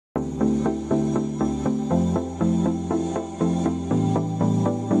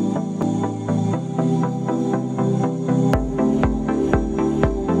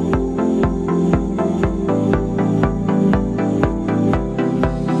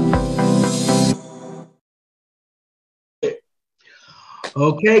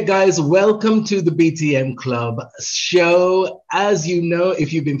Okay, guys, welcome to the BTM Club show. As you know,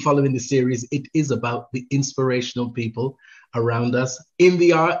 if you've been following the series, it is about the inspirational people around us in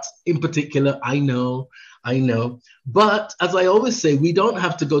the arts in particular. I know. But as I always say, we don't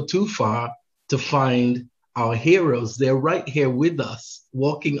have to go too far to find our heroes. They're right here with us,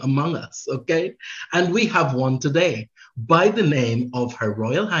 walking among us, okay? And we have one today by the name of Her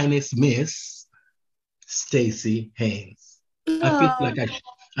Royal Highness, Miss Stacey Haynes. I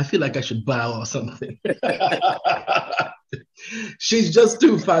feel like I should bow or something. She's just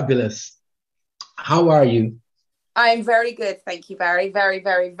too fabulous. How are you? I'm very good, thank you, Barrie. Very,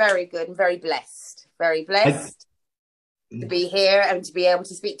 very, very good and very blessed. Very blessed to be here and to be able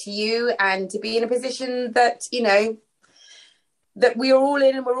to speak to you and to be in a position that, you know, that we are all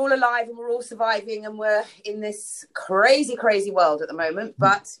in and we're all alive and we're all surviving and we're in this crazy, crazy world at the moment,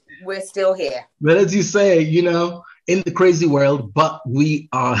 but we're still here. Well, as you say, you know, in the crazy world, but we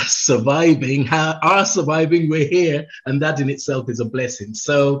are surviving. We're here, and that in itself is a blessing.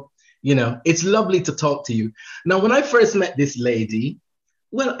 So, you know, it's lovely to talk to you. Now, when I first met this lady,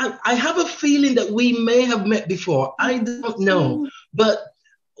 well, I have a feeling that we may have met before. I don't know. But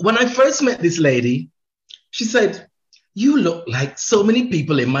when I first met this lady, she said, "You look like so many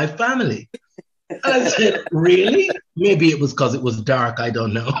people in my family." And I said, "Really?" Maybe it was because it was dark. I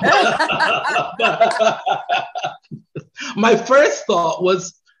don't know. My first thought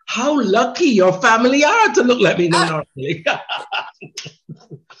was, how lucky your family are to look like me. No, not really.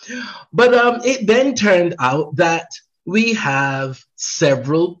 But it then turned out that we have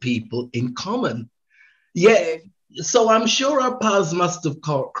several people in common. Yeah. So I'm sure our paths must have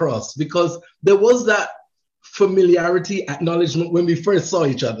crossed because there was that familiarity acknowledgement when we first saw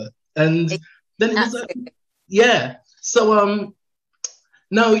each other. And then it was yeah. So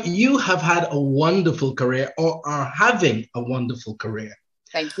now you have had a wonderful career or are having a wonderful career.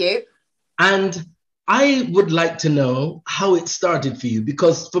 Thank you. And I would like to know how it started for you,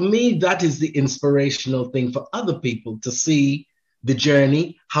 because for me, that is the inspirational thing for other people to see the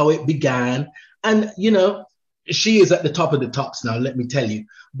journey, how it began. And, you know, she is at the top of the tops now, let me tell you.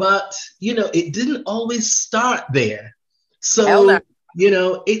 But, you know, it didn't always start there. So, you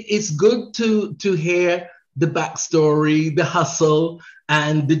know, it's good to hear the backstory, the hustle,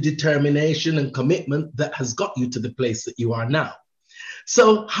 and the determination and commitment that has got you to the place that you are now.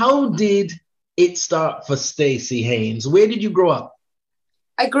 So how did it start for Stacey Haynes? Where did you grow up?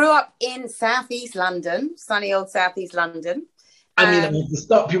 I grew up in Southeast London, sunny old Southeast London. I mean, I want to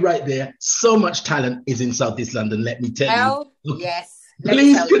stop you right there. So much talent is in Southeast London, let me tell you. Okay. Yes.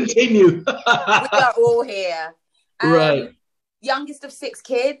 Please continue. We are all here. Right. Youngest of 6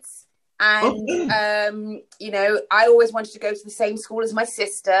 kids. And, you know, I always wanted to go to the same school as my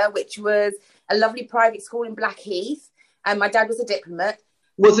sister, which was a lovely private school in Blackheath. And my dad was a diplomat.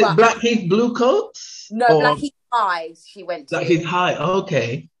 Was it Blackheath Bluecoats? No, Blackheath High she went to. Blackheath High,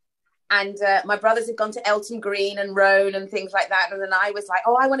 okay. And my brothers had gone to Elton Green and Roan and things like that. And then I was like,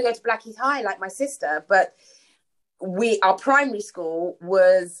 oh, I want to go to Blackheath High like my sister. But our primary school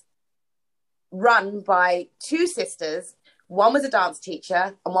was run by 2 sisters. One was a dance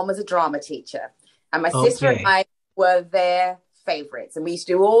teacher and one was a drama teacher. And my sister and I were their favorites. And we used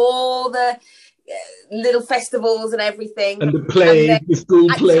to do all the little festivals and everything. And the plays, and the school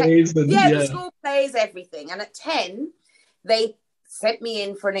plays. The school plays, everything. And at 10, they sent me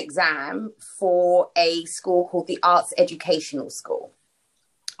in for an exam for a school called the Arts Educational School.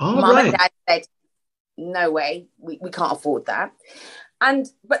 Mum and Dad said, no way, we can't afford that. And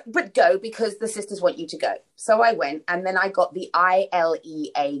but go, because the sisters want you to go. So I went, and then I got the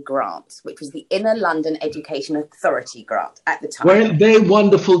ILEA grant, which was the Inner London Education Authority grant at the time. Weren't they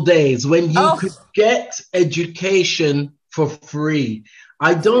wonderful days when you could get education for free?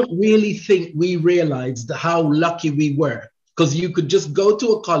 I don't really think we realized how lucky we were, because you could just go to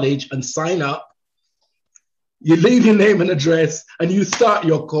a college and sign up. You leave your name and address, and you start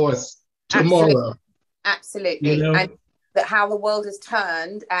your course tomorrow. Absolutely. You know? And that how the world has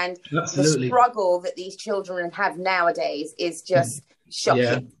turned, and the struggle that these children have nowadays is just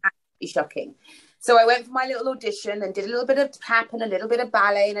shocking, absolutely shocking. So I went for my little audition and did a little bit of tap and a little bit of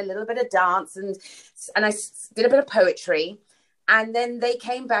ballet and a little bit of dance, and I did a bit of poetry. And then they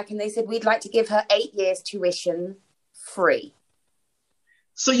came back and they said, we'd like to give her 8 years tuition free.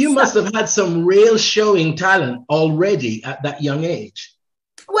 So you must have had some real showing talent already at that young age.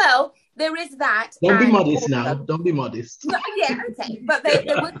 Well, there is that. Don't be modest now. Don't be modest. No, yeah, okay. But there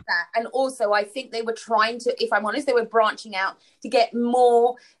was that. And also, I think they were trying to, if I'm honest, they were branching out to get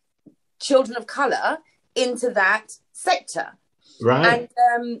more children of colour into that sector. Right.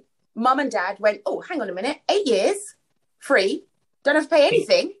 And Mum and Dad went, oh, hang on a minute, 8 years, free. Don't have to pay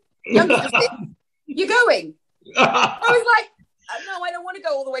anything. Youngsters, you're going. I was like, no, I don't want to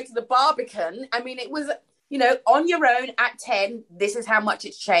go all the way to the Barbican. I mean, it was, you know, on your own at 10, this is how much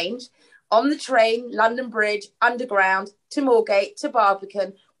it's changed. On the train, London Bridge, underground, to Moorgate, to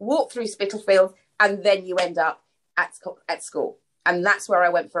Barbican, walk through Spitalfields, and then you end up at school. And that's where I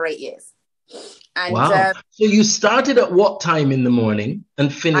went for 8 years. And, wow. So you started at what time in the morning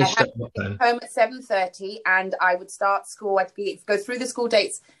and finished at what time? Home at 7:30, and I would start school. I'd go through the school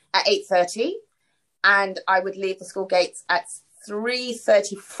dates at 8:30, and I would leave the school gates at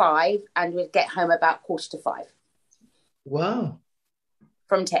 3:35, and we'd get home about 4:45. Wow.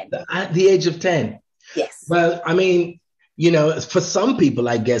 From 10. At the age of 10? Yes. Well, I mean, you know, for some people,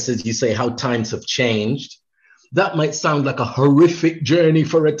 I guess, as you say, how times have changed, that might sound like a horrific journey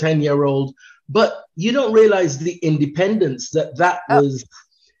for a 10-year-old, but you don't realize the independence that was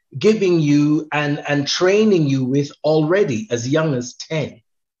giving you and training you with already as young as 10.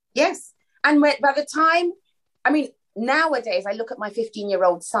 Yes. And by the time, I mean, nowadays I look at my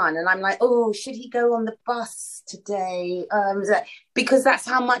 15-year-old son and I'm like, oh, should he go on the bus today? Because that's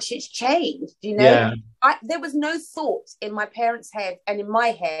how much it's changed, you know? Yeah. There was no thought in my parents' head and in my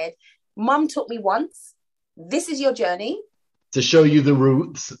head. Mum took me once. This is your journey. To show you the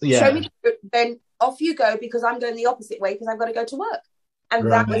routes. Yeah. Show me the route, then off you go, because I'm going the opposite way because I've got to go to work. And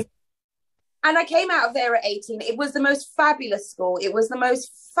right. That was, and I came out of there at 18. It was the most fabulous school. It was the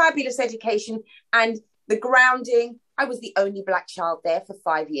most fabulous education and the grounding. I was the only black child there for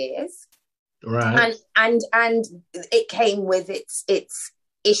 5 years. Right. And it came with its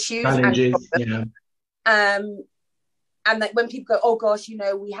issues. Challenges, and problems. And that when people go, oh gosh, you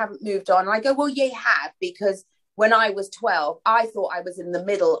know, we haven't moved on. And I go, well, yeah, you have, because when I was 12, I thought I was in the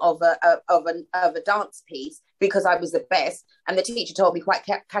middle of a dance piece because I was the best. And the teacher told me quite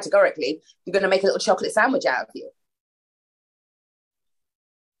categorically, you're going to make a little chocolate sandwich out of you.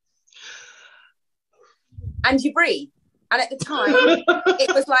 And you breathe. And at the time,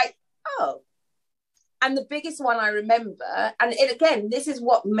 it was like, oh. And the biggest one I remember, and again, this is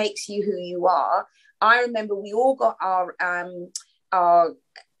what makes you who you are. I remember we all got our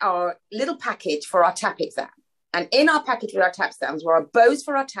little package for our tap exam. And in our package with our tap exams were our bows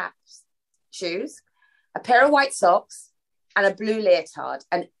for our taps, shoes, a pair of white socks, and a blue leotard.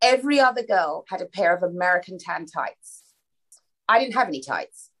 And every other girl had a pair of American tan tights. I didn't have any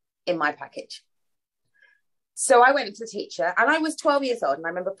tights in my package. So I went to the teacher, and I was 12 years old, and I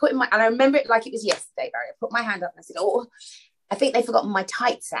remember it like it was yesterday, Barrie. I put my hand up and I said, oh, I think they've forgotten my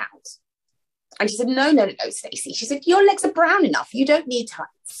tights out. And she said, no, Stacey. She said, your legs are brown enough. You don't need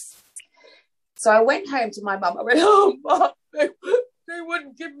tights. So I went home to my mum. I went, oh, Mum, they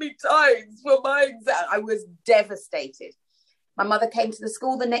wouldn't give me tights for my exam. I was devastated. My mother came to the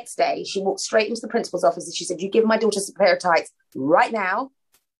school the next day. She walked straight into the principal's office and she said, you give my daughter a pair of tights right now.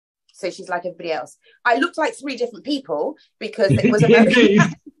 So she's like everybody else. I looked like 3 different people because it was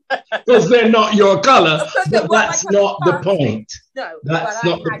because they're not your colour. But that's not the point. No, that's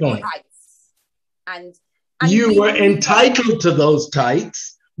not the point. Tights. And you were entitled to those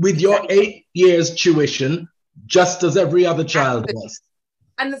tights with your 8 years tuition, just as every other child was.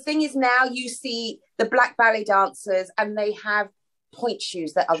 And the thing is, now you see the black ballet dancers and they have point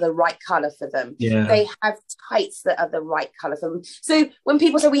shoes that are the right colour for them. Yeah. They have tights that are the right colour for them. So when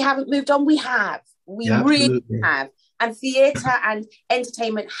people say we haven't moved on, we have. We really have. And theatre and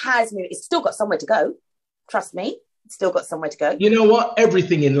entertainment has moved. It's still got somewhere to go. Trust me. It's still got somewhere to go. You know what?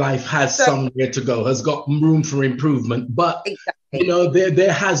 Everything in life has somewhere to go, has got room for improvement. But, you know,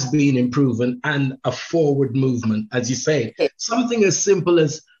 there has been improvement and a forward movement, as you say. Something as simple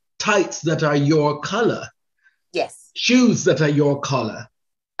as tights that are your colour. Yes. Shoes that are your colour.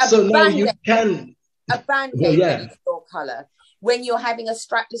 So now you can... A band-aid that is your colour. When you're having a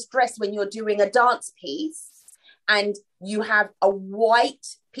strapless dress, when you're doing a dance piece and you have a white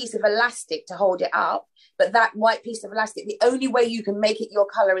piece of elastic to hold it up, but that white piece of elastic, the only way you can make it your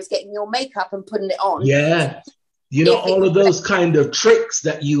colour is getting your makeup and putting it on. Yeah. You know, all of those kind of tricks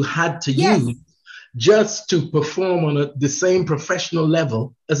that you had to use just to perform on the same professional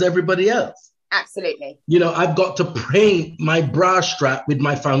level as everybody else. Absolutely. You know, I've got to paint my bra strap with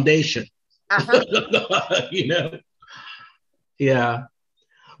my foundation. You know? Yeah.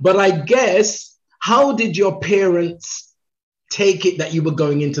 But I guess, how did your parents take it that you were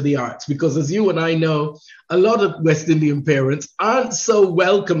going into the arts? Because as you and I know, a lot of West Indian parents aren't so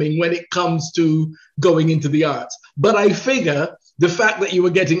welcoming when it comes to going into the arts. But I figure the fact that you were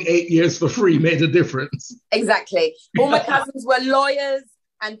getting 8 years for free made a difference. Exactly. All my cousins were lawyers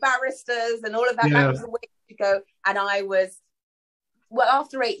and barristers and all of that. That was the way to go. And I was, well,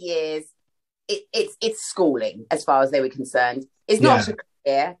 after 8 years, it's schooling as far as they were concerned. It's not a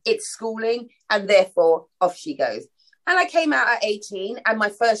career, it's schooling, and therefore off she goes. And I came out at 18, and my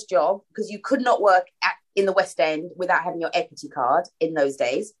first job, because you could not work in the West End without having your equity card in those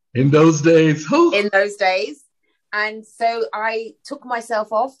days. In those days. And so I took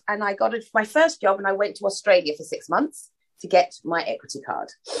myself off and I got my first job, and I went to Australia for 6 months to get my equity card.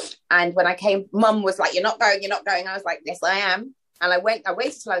 And when I came, Mum was like, you're not going. I was like, yes, I am. And I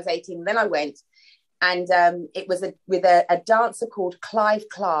waited till I was 18, then I went. And it was with a dancer called Clive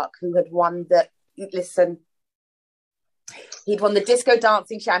Clark, who had won he'd won the disco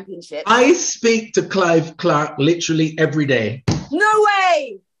dancing championship. I speak to Clive Clark literally every day. No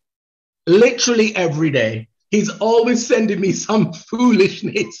way! Literally every day. He's always sending me some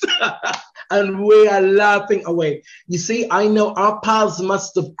foolishness. And we are laughing away. You see, I know our paths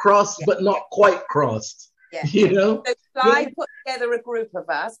must have crossed, but not quite crossed. Yeah. You know? So Clive put together a group of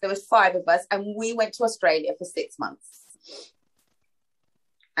us. There was 5 of us, and we went to Australia for 6 months.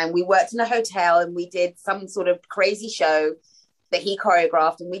 And we worked in a hotel, and we did some sort of crazy show that he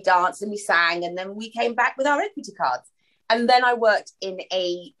choreographed, and we danced and we sang, and then we came back with our equity cards. And then I worked in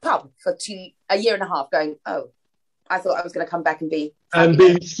a pub for a year and a half going, I thought I was going to come back and be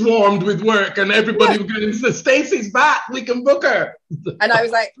swarmed with work, and everybody was going to say, Stacey's back, we can book her. And I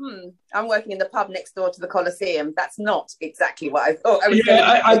was like, I'm working in the pub next door to the Coliseum. That's not exactly what I thought I was going to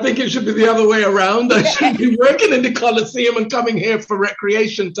do. I think it should be the other way around. I should be working in the Coliseum and coming here for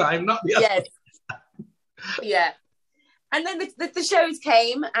recreation time, not the other. Yes. Yeah. And then the shows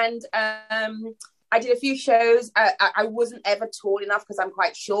came, and I did a few shows. I wasn't ever tall enough because I'm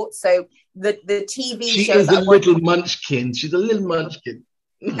quite short. So the TV she shows. She's a little munchkin. She's a little munchkin.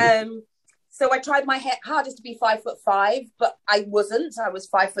 So I tried my hardest to be 5'5", but I wasn't. I was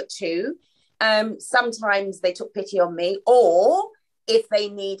 5'2". Sometimes they took pity on me, or if they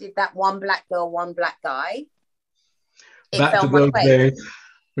needed that one black girl, one black guy, it fell my way.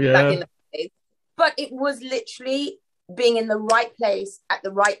 Yeah. Back in the days. But it was literally being in the right place at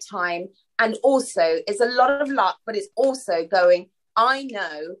the right time. And also, it's a lot of luck, but it's also going, I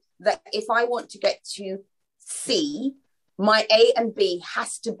know that if I want to get to C, my A and B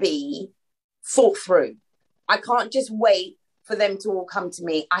has to be thought through. I can't just wait for them to all come to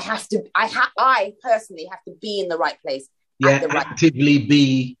me. I personally have to be in the right place. Yeah, actively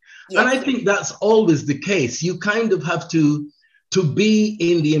be. Yes. And I think that's always the case. You kind of have to be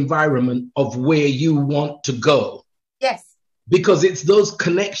in the environment of where you want to go. Yes. Because it's those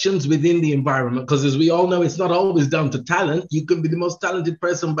connections within the environment. Because as we all know, it's not always down to talent. You can be the most talented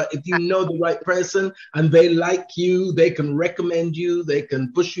person, but if you know the right person and they like you, they can recommend you, they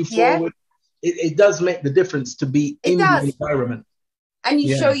can push you forward. It does make the difference to be in the environment. And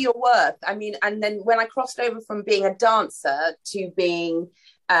you show your worth. I mean, and then when I crossed over from being a dancer to being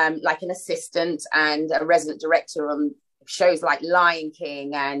like an assistant and a resident director on shows like Lion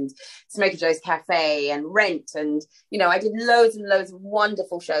King and Smoky Joe's Cafe and Rent, and I did loads and loads of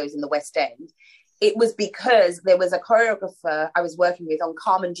wonderful shows in the West End. It was because there was a choreographer I was working with on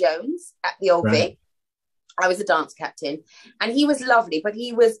Carmen Jones at the Old Vic. I was a dance captain, and he was lovely, but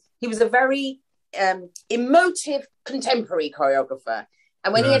he was a very emotive contemporary choreographer.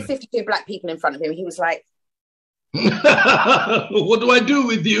 And when he had 52 black people in front of him, he was like, what do I do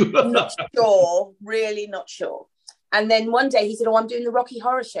with you? Not sure, really not sure. And then one day he said, I'm doing the Rocky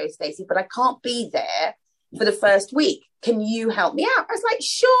Horror Show, Stacey, but I can't be there for the first week. Can you help me out? I was like,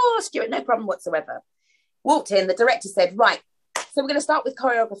 sure, Stuart, no problem whatsoever. Walked in, the director said, right, so we're going to start with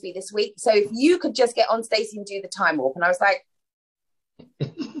choreography this week. So if you could just get on, Stacey, and do the time warp. And I was like,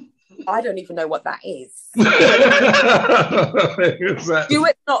 I don't even know what that is.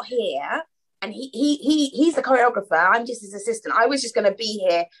 Stuart's not here, and he's the choreographer. I'm just his assistant. I was just going to be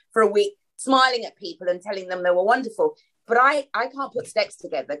here for a week, smiling at people and telling them they were wonderful. But I can't put steps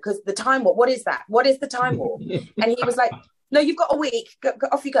together because the time warp, what is that? What is the time warp? And he was like, no, you've got a week. Go,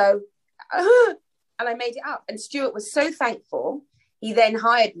 off you go. And I made it up. And Stuart was so thankful. He then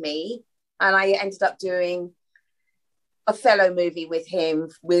hired me, and I ended up doing a fellow movie with him,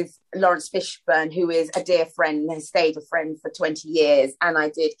 with Lawrence Fishburne, who is a dear friend, has stayed a friend for 20 years. And I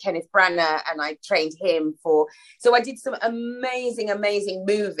did Kenneth Branagh, and I trained him so I did some amazing, amazing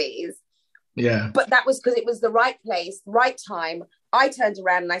movies. Yeah. But that was because it was the right place, right time. I turned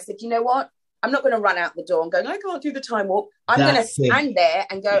around and I said, you know what? I'm not going to run out the door and go, I can't do the time warp. I'm going to stand there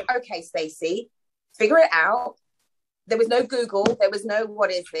and go, okay, Stacey, figure it out. There was no Google. There was no, what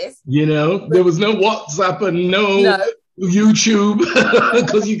is this? There was no WhatsApp and no YouTube,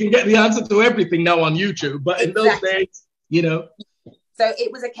 because you can get the answer to everything now on YouTube. But in those days, So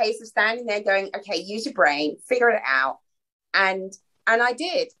it was a case of standing there going, okay, use your brain, figure it out. And I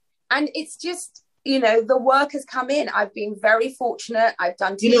did. And it's just, you know, the work has come in. I've been very fortunate. I've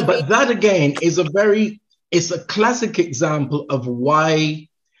done TV. You know, but that again is it's a classic example of why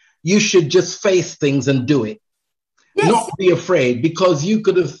you should just face things and do it. Yes. Not be afraid, because you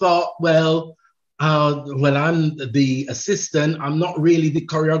could have thought, well, when I'm the assistant, I'm not really the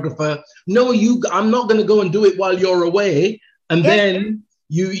choreographer. No, I'm not going to go and do it while you're away. And then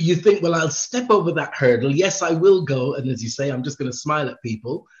you think, well, I'll step over that hurdle. Yes, I will go. And as you say, I'm just going to smile at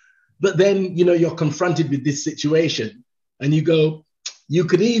people. But then, you know, you're confronted with this situation and you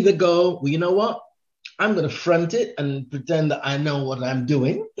could either go, well, you know what? I'm going to front it and pretend that I know what I'm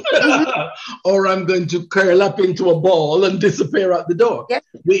doing, or I'm going to curl up into a ball and disappear out the door,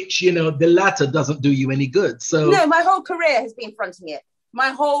 which, you know, the latter doesn't do you any good. So no, my whole career has been fronting it. My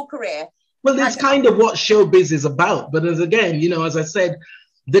whole career. Well, that's kind of what showbiz is about. But again, you know, as I said,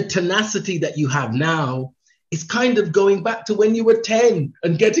 the tenacity that you have now is kind of going back to when you were 10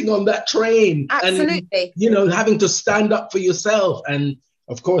 and getting on that train. Absolutely. And, you know, having to stand up for yourself. And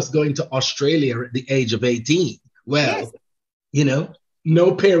of course, going to Australia at the age of 18. Well, you know,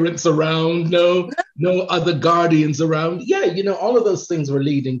 no parents around, no other guardians around. Yeah, you know, all of those things were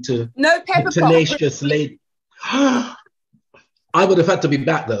leading to no pepper tenacious lady. I would have had to be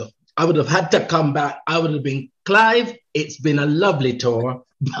back, though. I would have had to come back. I would have been, Clive, it's been a lovely tour,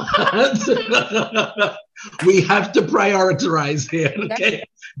 but we have to prioritize here, okay?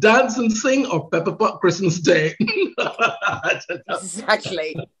 Dance and sing or Pepper Pot Christmas Day.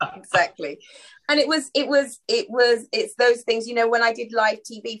 Exactly. And it's those things, you know, when I did live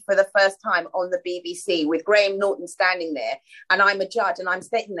TV for the first time on the BBC with Graham Norton standing there, and I'm a judge and I'm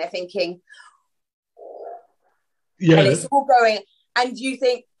sitting there thinking, and it's all going, and you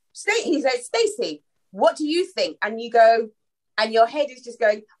think, he said, Stacey, what do you think? And you go, and your head is just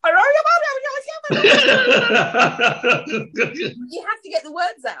going, you have to get the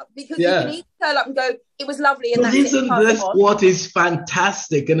words out, because you can either curl up and go, it was lovely. And isn't this what is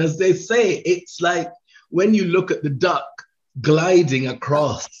fantastic? And as they say, it's like when you look at the duck gliding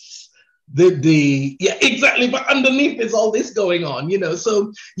across exactly. But underneath is all this going on, you know.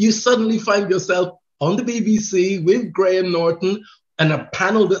 So you suddenly find yourself on the BBC with Graham Norton and a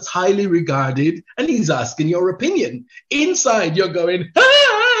panel that's highly regarded, and he's asking your opinion. Inside, you're going,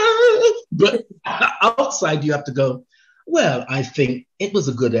 ah! But outside, you have to go, well, I think it was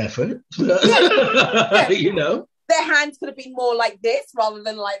a good effort. You know? Their hands could have been more like this rather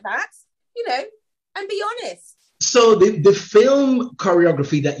than like that, you know, and be honest. So the film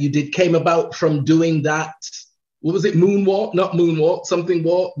choreography that you did came about from doing that, what was it, moonwalk? Not moonwalk, something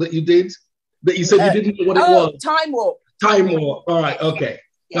walk that you did? That you said you didn't know what it was? Time walk. Time walk. All right. Okay.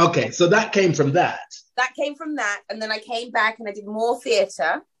 Yeah. Okay. So that came from that. That came from that. And then I came back and I did more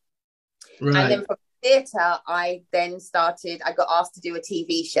theatre. Right. And then from theatre, I got asked to do a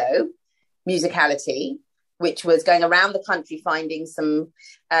TV show, Musicality, which was going around the country finding some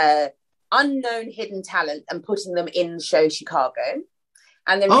unknown hidden talent and putting them in the show Chicago.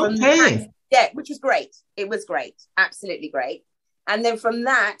 And then from that, which was great. It was great. Absolutely great. And then from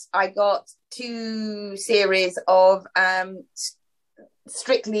that, I got 2 series of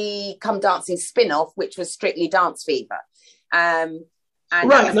Strictly Come Dancing spin-off, which was Strictly Dance Fever. Now,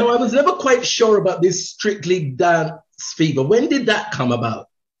 I was never quite sure about this Strictly Dance Fever. When did that come about?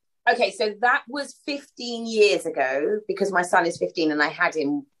 Okay, so that was 15 years ago, because my son is 15 and I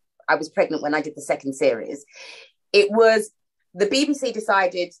was pregnant when I did the second series. It was, the BBC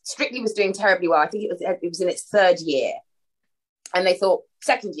decided Strictly was doing terribly well. I think it was in its 3rd year. And they thought,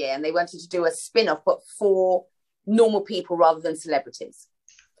 2nd year, and they wanted to do a spin-off, but for normal people rather than celebrities.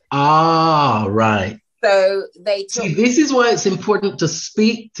 Ah, right. So they took... See, this is why it's important to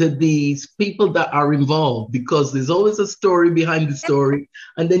speak to these people that are involved, because there's always a story behind the story,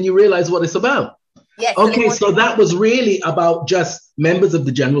 and then you realize what it's about. Yes. Okay, so that was really about just members of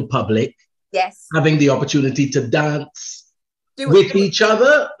the general public having the opportunity to dance with each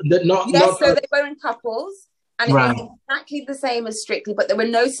other. So they were in couples. And it was exactly the same as Strictly, but there were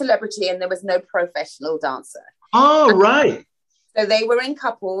no celebrity and there was no professional dancer. Oh, right. So they were in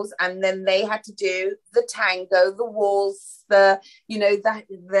couples, and then they had to do the tango, the waltz, the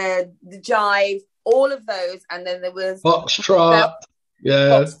jive, all of those. And then there was Foxtrot.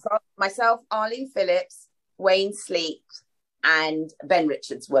 Myself, Arlene Phillips, Wayne Sleep, and Ben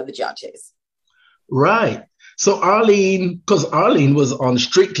Richards were the judges. Right. So Arlene, because Arlene was on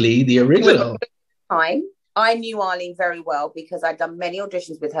Strictly, the original. I knew Arlene very well because I'd done many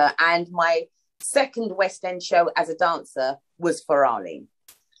auditions with her, and my second West End show as a dancer was for Arlene.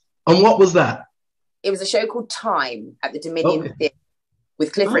 And what was that? It was a show called Time at the Dominion Theatre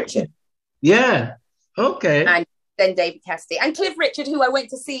with Cliff Richard. Yeah. Okay. And then David Cassidy. And Cliff Richard, who I went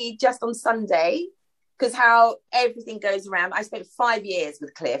to see just on Sunday, because how everything goes around. I spent 5 years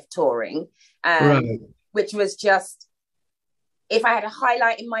with Cliff touring, which was just, if I had a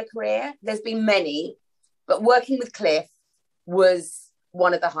highlight in my career, there's been many, but working with Cliff was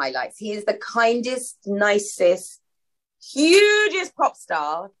one of the highlights. He is the kindest, nicest, hugest pop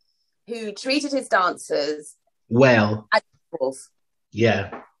star who treated his dancers well. As equals.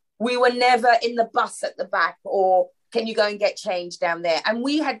 Yeah. We were never in the bus at the back or can you go and get changed down there? And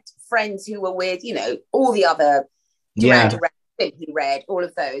we had friends who were with, you know, all the other Duran Duran, Simply Red, all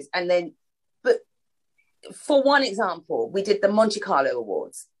of those. And then, but for one example, we did the Monte Carlo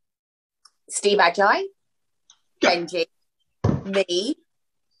Awards. Steve Ajayi, Benji, me,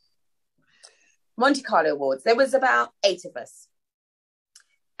 Monte Carlo Awards. There was about 8 of us.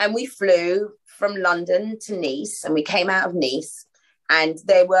 And we flew from London to Nice, and we came out of Nice, and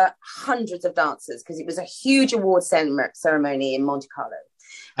there were hundreds of dancers because it was a huge award ceremony in Monte Carlo.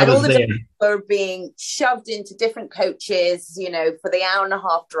 And all the dancers were being shoved into different coaches, you know, for the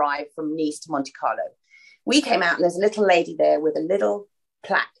hour-and-a-half drive from Nice to Monte Carlo. We came out, and there's a little lady there with a little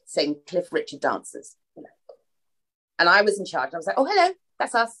plaque saying Cliff Richard Dancers. You know. And I was in charge. And I was like, oh, hello,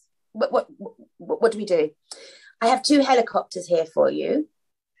 that's us. What do we do? I have 2 helicopters here for you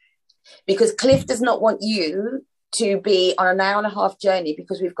because Cliff does not want you to be on an hour-and-a-half journey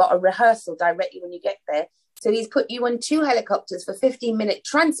because we've got a rehearsal directly when you get there. So he's put you on 2 helicopters for 15-minute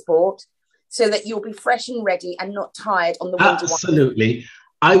transport so that you'll be fresh and ready and not tired on the way. Absolutely.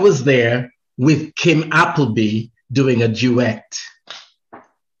 I was there with Kim Appleby doing a duet.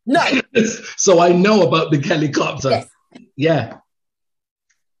 No. So I know about the helicopter. Yes. Yeah.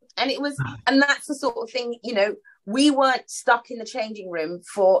 And it was, and that's the sort of thing, you know, we weren't stuck in the changing room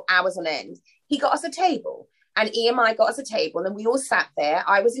for hours on end. He got us a table, and EMI got us a table, and we all sat there.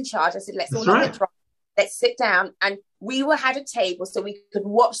 I was in charge. I said, let's all get drunk. Let's sit down. And we had a table so we could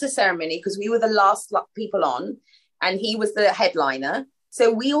watch the ceremony because we were the last people on, and he was the headliner.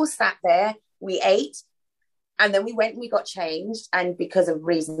 So we all sat there, we ate, and then we went and we got changed. And because of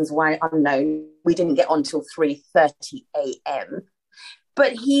reasons why unknown, we didn't get on till 3:30 a.m.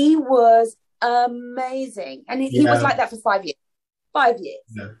 But he was amazing. And he was like that for 5 years. 5 years.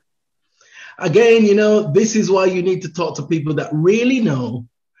 Yeah. Again, you know, this is why you need to talk to people that really know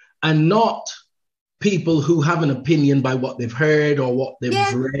and not people who have an opinion by what they've heard or what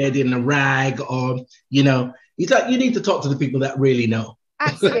they've read in a rag or, you know, you need to talk to the people that really know.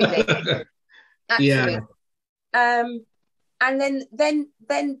 Absolutely. Absolutely. Yeah. And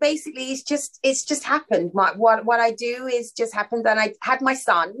then basically it's just happened. What I do is just happened. And I had my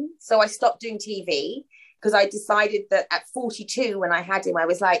son, so I stopped doing TV because I decided that at 42, when I had him, I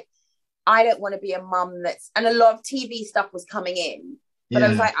was like, I don't want to be a mum and a lot of TV stuff was coming in, but I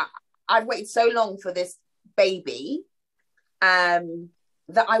was like, I've waited so long for this baby that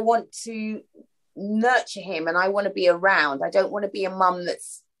I want to nurture him and I want to be around. I don't want to be a mum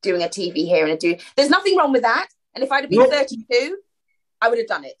that's doing a TV here and there's nothing wrong with that. And if I'd have been 32, I would have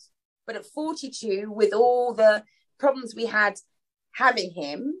done it. But at 42, with all the problems we had having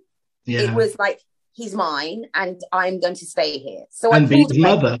him, it was like, he's mine and I'm going to stay here. So and be his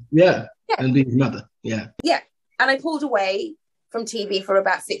mother. Yeah. And be his mother. Yeah. Yeah. And I pulled away from TV for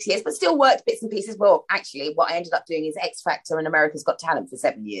about 6 years, but still worked bits and pieces. Well, actually, what I ended up doing is X Factor and America's Got Talent for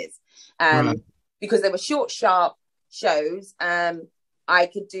 7 years. Because they were short, sharp shows. I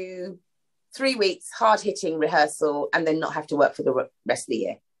could do 3 weeks, hard-hitting rehearsal, and then not have to work for the rest of the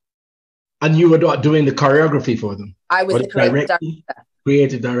year. And you were doing the choreography for them? I was the creative director.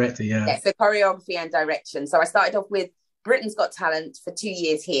 Creative director, yeah. Yes, so choreography and direction. So I started off with Britain's Got Talent for 2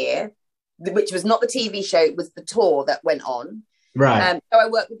 years here, which was not the TV show, it was the tour that went on. Right. So I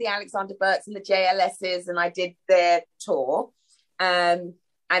worked with the Alexander Burks and the JLSs, and I did their tour. And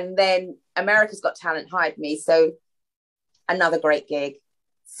then America's Got Talent hired me. So another great gig,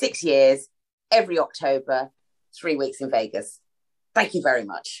 6 years, every October, 3 weeks in Vegas. Thank you very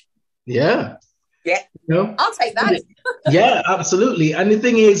much. Yeah. Yeah. You know? I'll take that. Yeah, absolutely. And the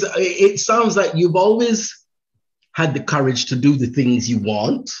thing is, it sounds like you've always had the courage to do the things you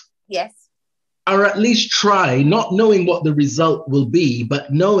want. Yes. Or at least try, not knowing what the result will be,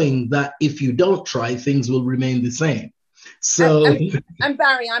 but knowing that if you don't try, things will remain the same. So, and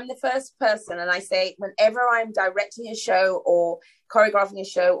Barrie, I'm the first person, and I say, whenever I'm directing a show or choreographing a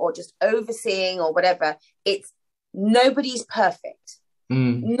show or just overseeing or whatever, it's nobody's perfect.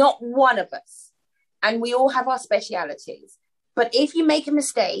 Not one of us. And we all have our specialities. But if you make a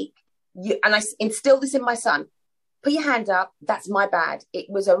mistake, and I instill this in my son, put your hand up, that's my bad. It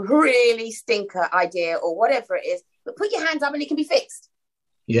was a really stinker idea or whatever it is, but put your hand up and it can be fixed.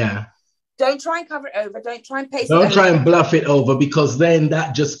 Yeah. Don't try and cover it over. Don't try and paste it over. Don't try and bluff it over, because then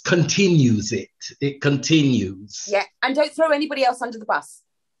that just continues it. It continues. Yeah. And don't throw anybody else under the bus.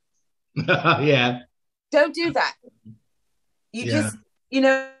 Yeah. Don't do that. You just,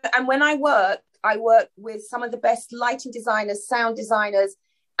 and when I work with some of the best lighting designers, sound designers,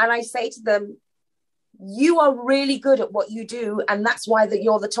 and I say to them, you are really good at what you do, and that's why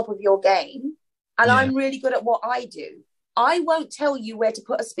you're the top of your game. And I'm really good at what I do. I won't tell you where to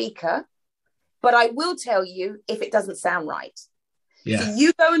put a speaker, but I will tell you if it doesn't sound right. Yeah. So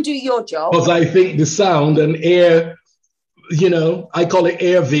you go and do your job. Because I think the sound and air, I call it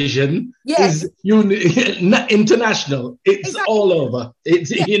air vision, is international. It's all over.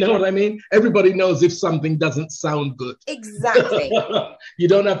 It's you know what I mean? Everybody knows if something doesn't sound good. Exactly. You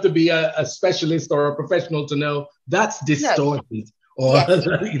don't have to be a specialist or a professional to know that's distorted or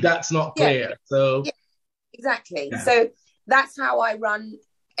that's not clear. So exactly. Yeah. So that's how I run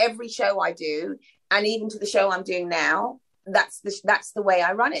every show I do, and even to the show I'm doing now. That's the way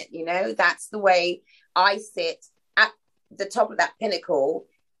I run it. That's the way I sit at the top of that pinnacle,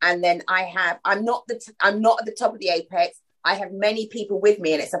 and then I'm not at the top of the apex. I have many people with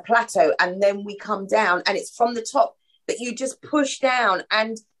me, and it's a plateau, and then we come down, and it's from the top that you just push down,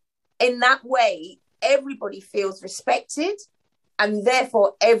 and in that way everybody feels respected, and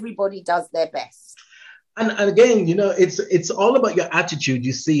therefore everybody does their best. And again, it's all about your attitude.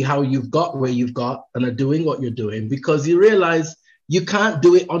 You see how you've got where you've got and are doing what you're doing, because you realize you can't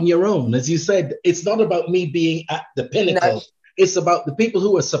do it on your own. As you said, it's not about me being at the pinnacle. No. It's about the people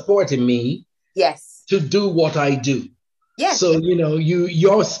who are supporting me to do what I do. Yes. So,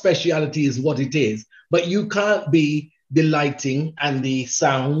 your speciality is what it is, but you can't be the lighting and the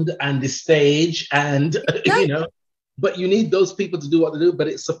sound and the stage and, but you need those people to do what they do, but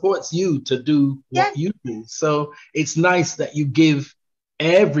it supports you to do what you do. So it's nice that you give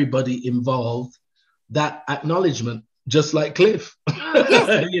everybody involved that acknowledgement, just like Cliff.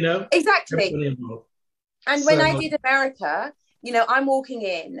 Yes, exactly. And when I did America, I'm walking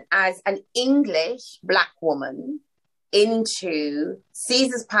in as an English Black woman into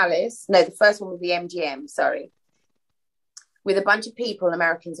Caesar's Palace. No, the first one was the MGM, sorry. With a bunch of people,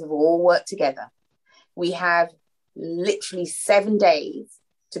 Americans have all worked together. We have literally 7 days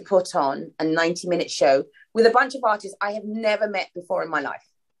to put on a 90-minute show with a bunch of artists I have never met before in my life,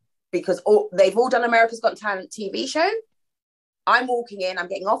 because they've all done America's Got Talent TV show. I'm walking in, I'm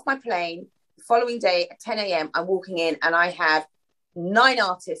getting off my plane the following day at 10 a.m. I'm walking in, and I have 9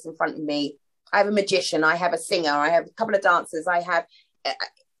 artists in front of me. I have a magician, I have a singer, I have a couple of dancers, I had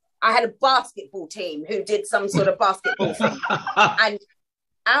a basketball team who did some sort of basketball thing. And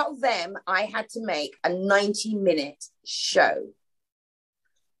out of them, I had to make a 90-minute show.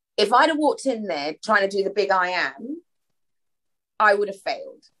 If I'd have walked in there trying to do the big I am, I would have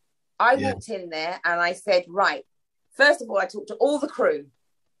failed. I walked in there and I said, right, first of all, I talked to all the crew.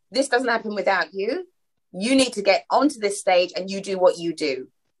 This doesn't happen without you. You need to get onto this stage and you do what you do.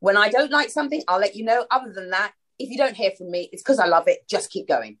 When I don't like something, I'll let you know. Other than that, if you don't hear from me, it's because I love it. Just keep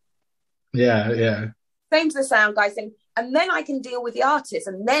going. Yeah. Same to the sound guys. And then I can deal with the artists,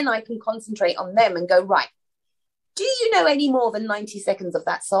 and then I can concentrate on them and go, right, do you know any more than 90 seconds of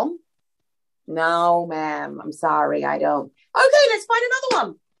that song? No, ma'am, I'm sorry, I don't. Okay, let's find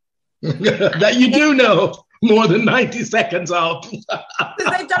another one. That you do know more than 90 seconds of.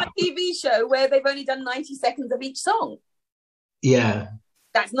 Because they've done a TV show where they've only done 90 seconds of each song. Yeah.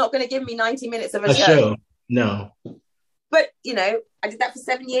 That's not going to give me 90 minutes of a show. No. But, I did that for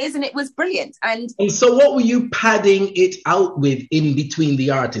 7 years and it was brilliant. And so what were you padding it out with in between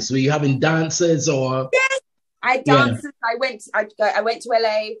the artists? Were you having dancers or? Yes, I had dancers. I went to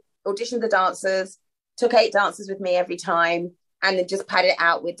LA, auditioned the dancers, took 8 dancers with me every time, and then just padded it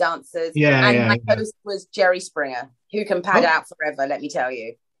out with dancers. My host was Jerry Springer, who can pad out forever, let me tell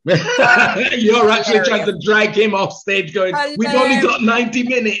you. You're actually trying to drag him off stage going, we've only got 90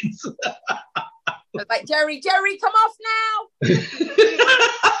 minutes. I was like, Jerry, come off now.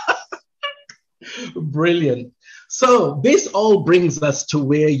 Brilliant. So this all brings us to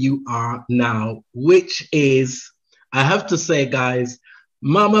where you are now, which is, I have to say, guys,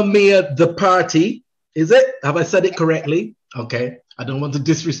 Mamma Mia, the party. Is it? Have I said it correctly? Okay. I don't want to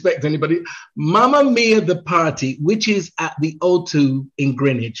disrespect anybody. Mamma Mia, the party, which is at the O2 in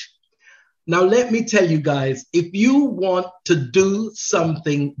Greenwich. Now, let me tell you guys, if you want to do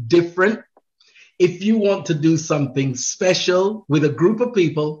something different, if you want to do something special with a group of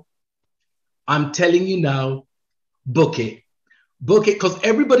people, I'm telling you now, book it. Book it, because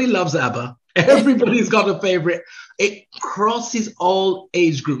everybody loves ABBA. Everybody's got a favorite. It crosses all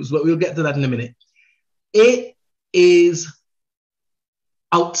age groups, but we'll get to that in a minute. It is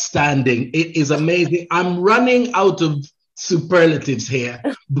outstanding. It is amazing. I'm running out of superlatives here,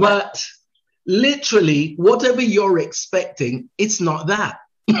 but literally, whatever you're expecting, it's not that.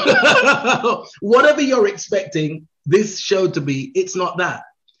 Whatever you're expecting this show to be, it's not that.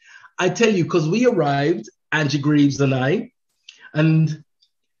 I tell you, because we arrived, Angie Greaves and I, and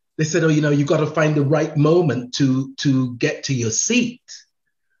they said, oh, you know, you got to find the right moment to get to your seat.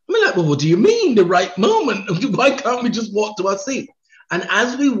 I'm like, well, what do you mean the right moment? Why can't we just walk to our seat? And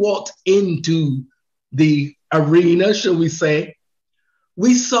as we walked into the arena, shall we say,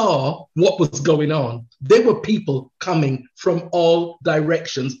 we saw what was going on. There were people coming from all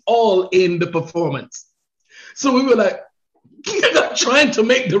directions, all in the performance. So we were like, trying to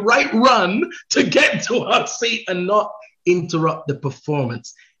make the right run to get to our seat and not interrupt the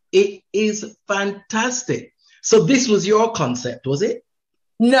performance. It is fantastic. So this was your concept, was it?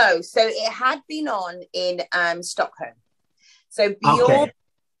 No, so it had been on in Stockholm. So Bjorn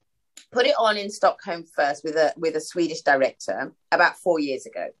put it on in Stockholm first with a Swedish director about 4 years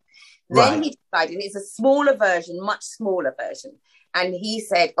ago. Then he decided it's a smaller version, much smaller version. And he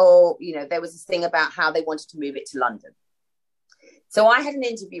said, oh, you know, there was this thing about how they wanted to move it to London. So I had an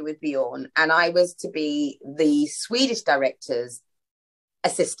interview with Bjorn, and I was to be the Swedish director's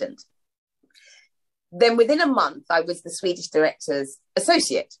assistant. Then within a month, I was the Swedish director's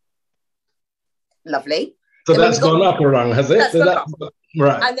associate. Lovely. So that's gone up around, has it?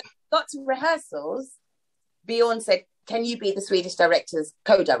 Right. And then we got to rehearsals. Bjorn said, can you be the Swedish director's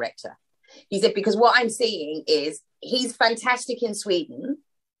co-director? He said, because what I'm seeing is he's fantastic in Sweden,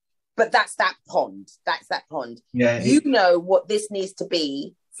 but that's that pond. That's that pond. Yeah. You know what this needs to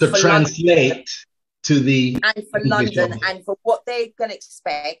be to translate London, to the and for London and for what they're going to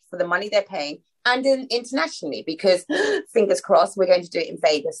expect for the money they're paying and internationally, because fingers crossed we're going to do it in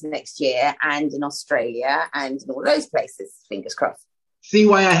Vegas next year and in Australia and in all those places. Fingers crossed. See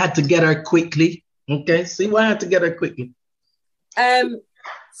why I had to get her quickly. Okay. See why I had to get her quickly.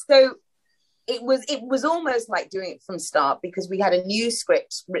 So it was almost like doing it from start, because we had a new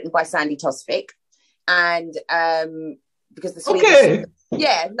script written by Sandy Tosvik, and because the Swedish,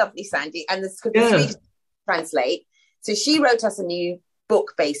 lovely Sandy, and the Swedish translate. So she wrote us a new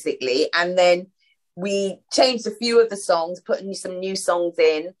book basically, and then we changed a few of the songs, put some new songs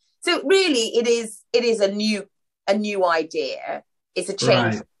in. So really, it is a new idea. It's a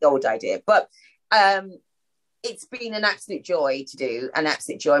change from the old idea, but it's been an absolute joy to do, an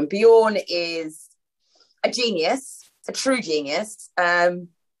absolute joy. And Bjorn is a genius, a true genius.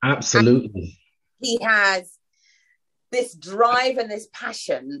 Absolutely. He has this drive and this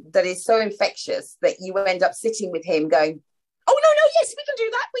passion that is so infectious that you end up sitting with him going, oh, no, yes, we can do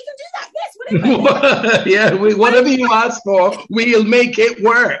that, yes, whatever. Yeah, whatever you ask for, we'll make it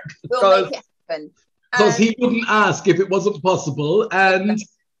work. We'll make it happen. Because he wouldn't ask if it wasn't possible, and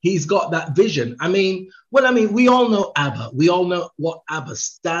he's got that vision. I mean, we all know ABBA. We all know what ABBA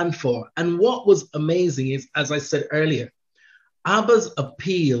stand for. And what was amazing is, as I said earlier, ABBA's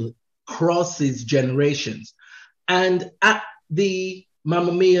appeal crosses generations. And at the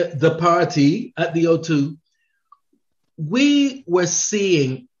Mamma Mia, the party at the O2, we were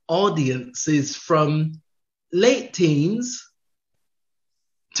seeing audiences from late teens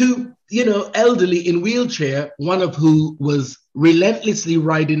to, elderly in wheelchair, one of who was relentlessly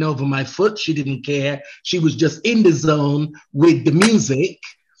riding over my foot. She didn't care. She was just in the zone with the music.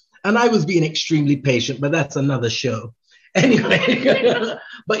 And I was being extremely patient, but that's another show. Anyway,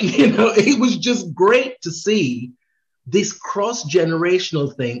 but, it was just great to see this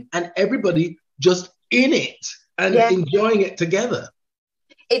cross-generational thing and everybody just in it and enjoying it together.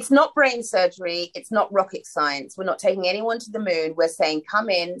 It's not brain surgery. It's not rocket science. We're not taking anyone to the moon. We're saying, come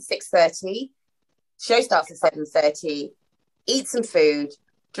in 6:30, show starts at 7:30, eat some food,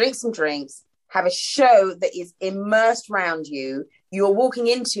 drink some drinks, have a show that is immersed around you. You're walking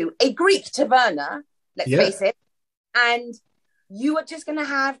into a Greek taverna, let's face it, and you are just going to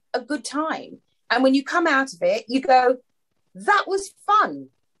have a good time. And when you come out of it, you go, that was fun.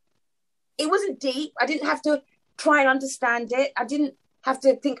 It wasn't deep. I didn't have to try and understand it. I didn't have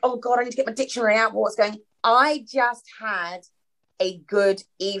to think, oh God, I need to get my dictionary out. What's going on? I just had a good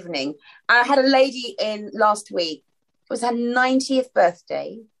evening. I had a lady in last week. It was her 90th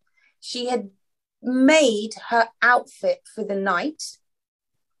birthday. She had made her outfit for the night,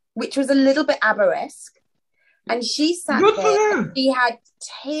 which was a little bit Abbas-esque. And she sat there and she had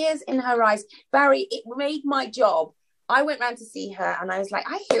tears in her eyes. Barrie, it made my job. I went round to see her and I was like,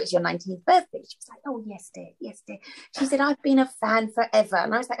 I hear it's your 19th birthday. She was like, oh, yes, dear. Yes, dear. She said, I've been a fan forever.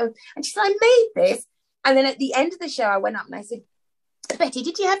 And I was like, oh, and she said, I made this. And then at the end of the show, I went up and I said, Betty,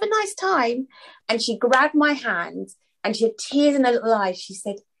 did you have a nice time? And she grabbed my hand And she had tears in her little eyes. She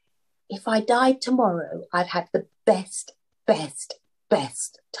said, if I died tomorrow, I'd have the best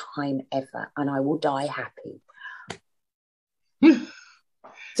time ever, and I will die happy.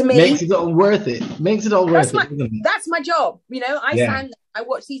 To me, makes it all worth it. Makes it all worth it, isn't it? That's my job. You know, I stand there, I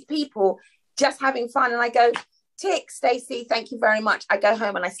watch these people just having fun, and I go, tick, Stacey, thank you very much. I go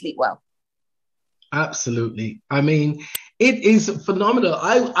home and I sleep well. Absolutely. I mean, it is phenomenal.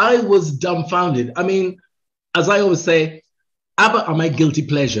 I was dumbfounded. I mean, as I always say, Abbas are my guilty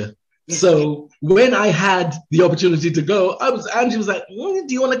pleasure. So when I had the opportunity to go, Angie was like, do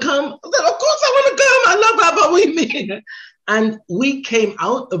you want to come? I said, of course I want to come. I love Abbas. What do you mean? And we came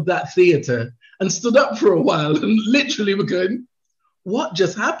out of that theater and stood up for a while and literally were going, what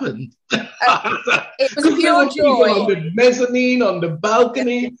just happened? It was pure joy. On the mezzanine, on the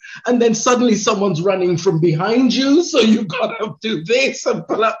balcony, and then suddenly someone's running from behind you, so you gotta do this and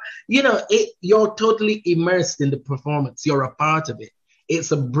pull up. You know, you're totally immersed in the performance. You're a part of it.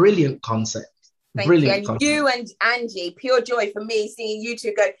 It's a brilliant concept. Brilliant concept. You and Angie, pure joy for me seeing you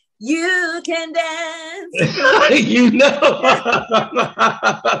two go, you can dance. You know.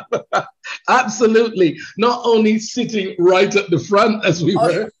 Absolutely. Not only sitting right at the front as we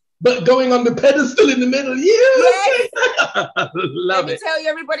were, but going on the pedestal in the middle. Yes. Love it. Let me tell you,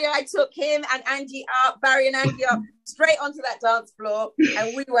 everybody, I took him and Angie up, Barrie and Angie up, straight onto that dance floor,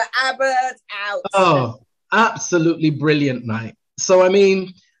 and we were Abbas out. Oh, absolutely brilliant night. So, I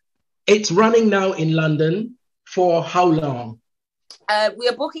mean, it's running now in London for how long? We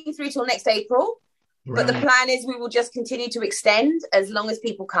are booking through till next April, but the plan is we will just continue to extend as long as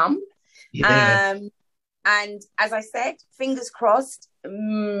people come. Yeah. And as I said, fingers crossed,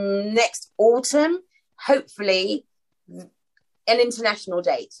 next autumn, hopefully an international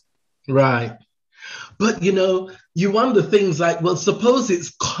date. Right. But, you know, you wonder things like, well, suppose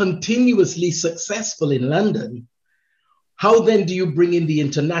it's continuously successful in London. How then do you bring in the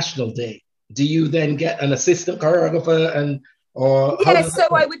international date? Do you then get an assistant choreographer so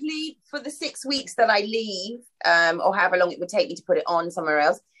I would leave for the 6 weeks that I leave, or however long it would take me to put it on somewhere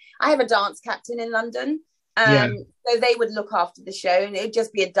else. I have a dance captain in London. So they would look after the show, and it would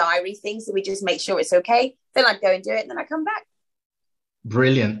just be a diary thing. So we just make sure it's okay. Then I'd go and do it, and then I come back.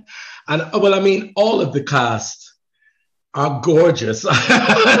 Brilliant. And well, I mean, all of the cast are gorgeous.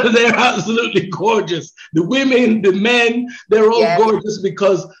 They're absolutely gorgeous. The women, the men, they're all gorgeous,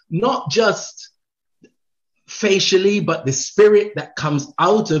 because not just facially, but the spirit that comes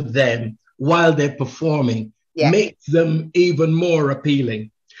out of them while they're performing makes them even more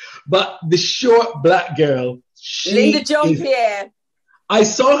appealing. But the short black girl, Linda Jean-Pierre. I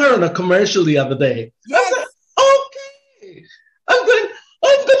saw her in a commercial the other day. Yes. I said, okay,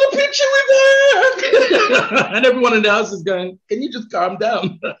 I've got a picture with her. And everyone in the house is going, can you just calm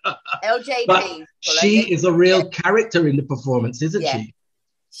down? LJP. But she is a real character in the performance, isn't she?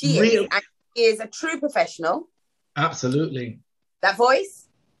 She is. And she is a true professional. Absolutely. That voice.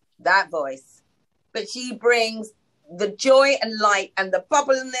 But she brings the joy and light and the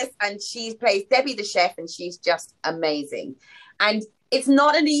bubbliness, and she plays Debbie the chef, and she's just amazing. And it's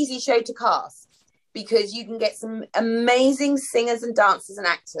not an easy show to cast, because you can get some amazing singers and dancers and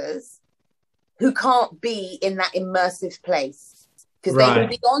actors who can't be in that immersive place, because they will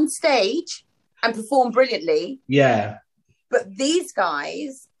be on stage and perform brilliantly. Yeah. But these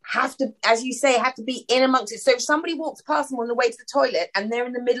guys have to, as you say, have to be in amongst it. So if somebody walks past them on the way to the toilet and they're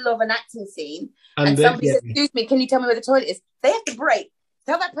in the middle of an acting scene and somebody says, excuse me, can you tell me where the toilet is? They have to break,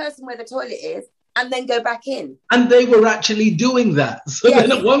 tell that person where the toilet is, and then go back in. And they were actually doing that. So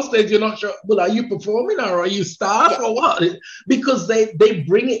then at one stage, you're not sure, well, are you performing or are you staff or what? Because they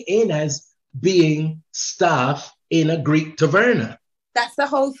bring it in as being staff in a Greek taverna. That's the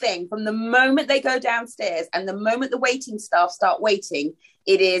whole thing. From the moment they go downstairs and the moment the waiting staff start waiting,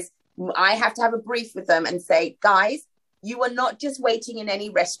 it is, I have to have a brief with them and say, guys, you are not just waiting in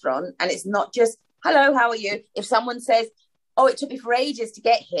any restaurant, and it's not just, hello, how are you? If someone says, oh, it took me for ages to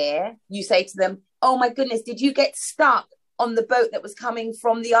get here, you say to them, oh my goodness, did you get stuck on the boat that was coming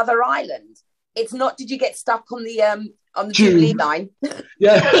from the other island? It's not, did you get stuck on the Jubilee line?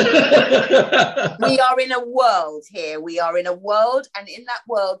 Yeah. We are in a world here. We are in a world, and in that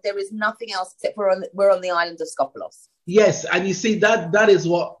world, there is nothing else except we're on the island of Skopelos. Yes, and you see, that is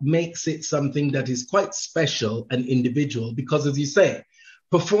what makes it something that is quite special and individual, because as you say,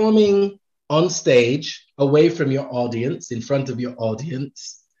 performing on stage, away from your audience, in front of your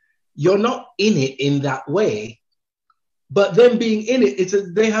audience, you're not in it in that way. But them being in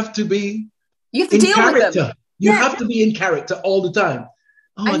it, they have to be in character. You have to be in character all the time.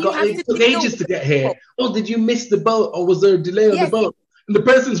 Oh my God, it took ages to get here. Oh, did you miss the boat? Or was there a delay on the boat? And the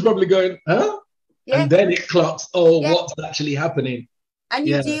person's probably going, huh? And then it clocks, what's actually happening. And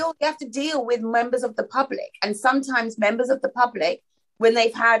you have to deal with members of the public. And sometimes members of the public, when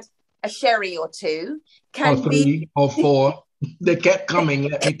they've had a sherry or two, can or three or four. They kept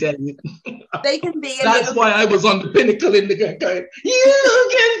coming, let me tell you. They can be That's why I was on the pinnacle in the going, you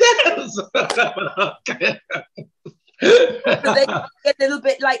can dance. So they get a little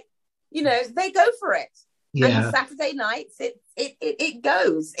bit like, they go for it. Yeah. And Saturday nights, it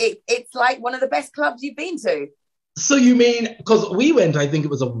goes. It's like one of the best clubs you've been to. So you mean, because we went, I think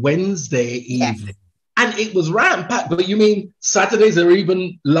it was a Wednesday evening, and it was rampant, but you mean Saturdays are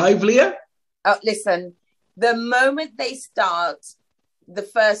even livelier? Oh, listen, the moment they start the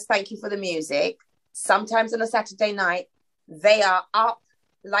first thank you for the music, sometimes on a Saturday night, they are up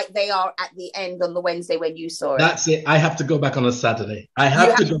like they are at the end on the Wednesday when you saw it. That's it. I have to go back on a Saturday. I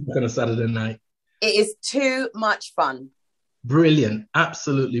have to go back on a Saturday night. It is too much fun. Brilliant.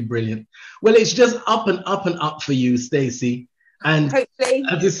 Absolutely brilliant. Well, it's just up and up and up for you, Stacey. And hopefully,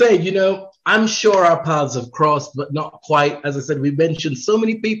 as I say, I'm sure our paths have crossed, but not quite. As I said, we mentioned so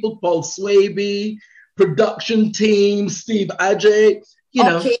many people, Paul Swaby, production team, Steve Ajay,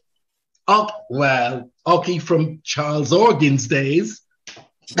 Oki from Charles Organ's days.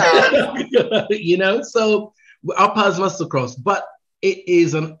 So our paths must have crossed. But it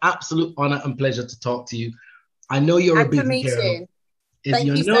is an absolute honor and pleasure to talk to you. I know you're a busy girl.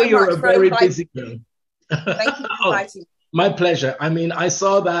 You're a very busy girl. Thank you for inviting me. My pleasure. I mean, I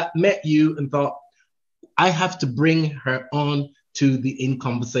saw that, met you, and thought, I have to bring her on to the In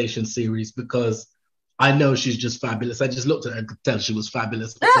Conversation series because I know she's just fabulous. I just looked at her and could tell she was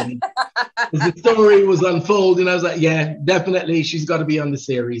fabulous. As the story was unfolding, I was like, yeah, definitely, she's got to be on the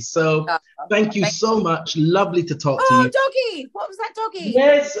series. So thank you so much. Lovely to talk to you. Oh, doggy. What was that doggy?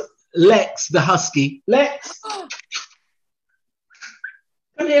 Yes, Lex, the husky. Lex.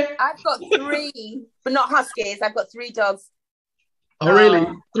 Come here. I've got 3, but not huskies. I've got 3 dogs. Oh, really?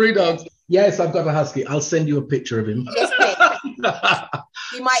 3 dogs? Yes, I've got a husky. I'll send you a picture of him. Yes, please.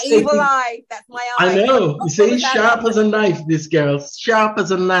 You're my evil eye. That's my eye. I know. You see, sharp as a knife, this girl. Sharp as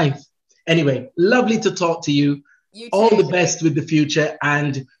a knife. Anyway, lovely to talk to you. You too. All the best with the future.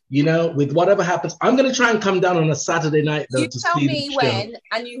 And, with whatever happens, I'm going to try and come down on a Saturday night, though. You tell me when,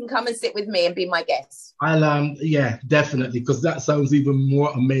 and you can come and sit with me and be my guest. I'll, definitely, because that sounds even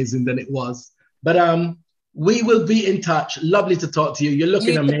more amazing than it was. But we will be in touch. Lovely to talk to you. You're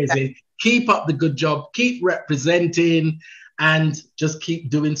looking amazing. Keep up the good job. Keep representing, and just keep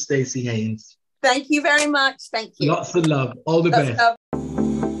doing Stacey Haynes. Thank you very much. Thank you. Lots of love. All the best.